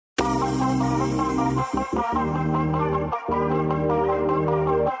Hello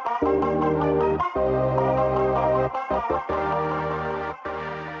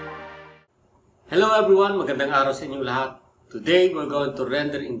everyone, magandang araw sa inyong lahat. Today we're going to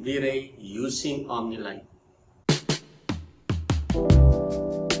render in Vray using Omni Light.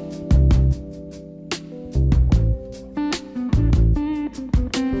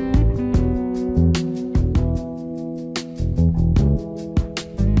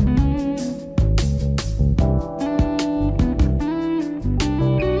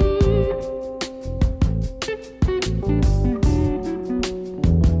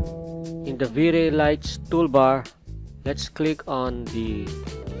 The Vray Lights toolbar, let's click on the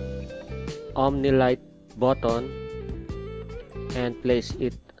Omni Light button and place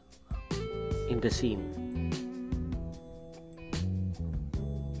it in the scene.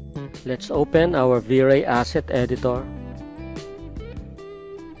 Let's open our Vray asset editor,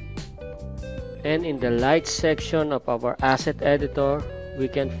 and in the light section of our asset editor we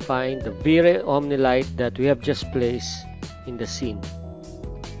can find the Vray Omni Light that we have just placed in the scene.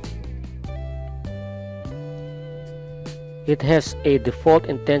 It has a default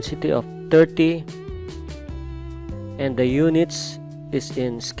intensity of 30 and the units is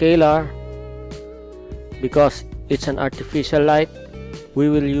in scalar. Because it's an artificial light, we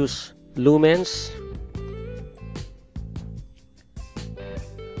will use lumens.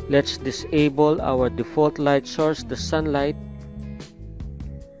 Let's disable our default light source, the sunlight,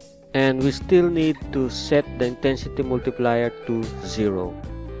 and we still need to set the intensity multiplier to 0.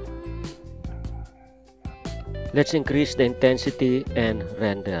 Let's increase the intensity and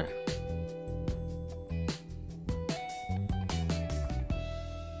render.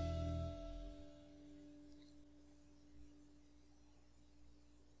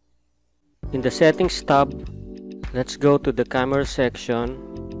 In the settings tab, let's go to the camera section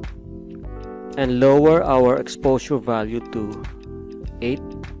and lower our exposure value to 8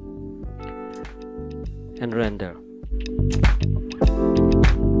 and render.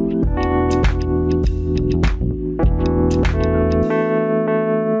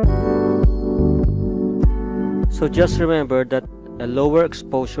 So just remember that a lower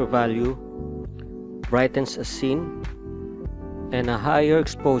exposure value brightens a scene and a higher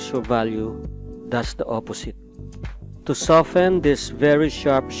exposure value does the opposite. To soften this very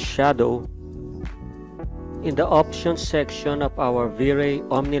sharp shadow, in the options section of our Vray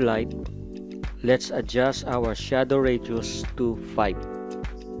Omni Light, let's adjust our shadow radius to 5.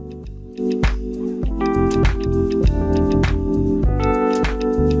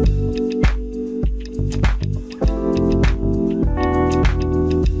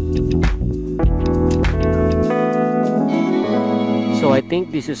 So I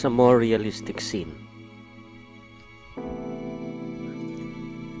think this is a more realistic scene.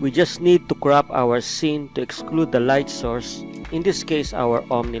 We just need to crop our scene to exclude the light source, in this case our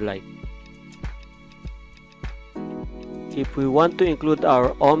Omni Light. If we want to include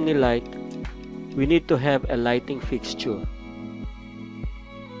our Omni Light, we need to have a lighting fixture.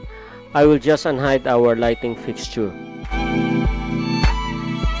 I will just unhide our lighting fixture.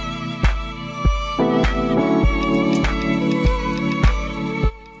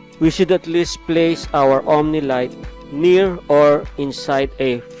 We should at least place our Omni Light near or inside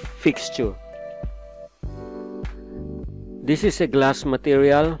a fixture. This is a glass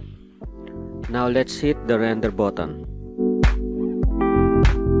material. Now let's hit the render button.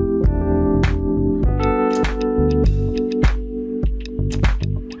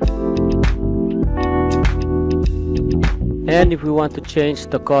 And if we want to change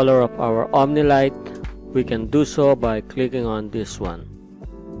the color of our Omni Light, we can do so by clicking on this one.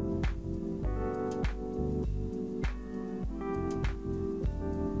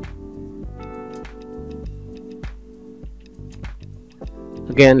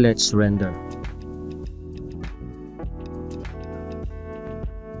 Again, let's render.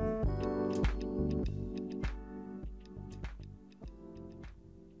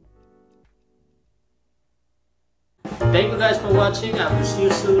 Thank you guys for watching. I will see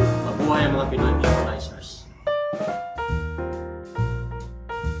you soon. Mabuhay ang mga Pinoy visualizers.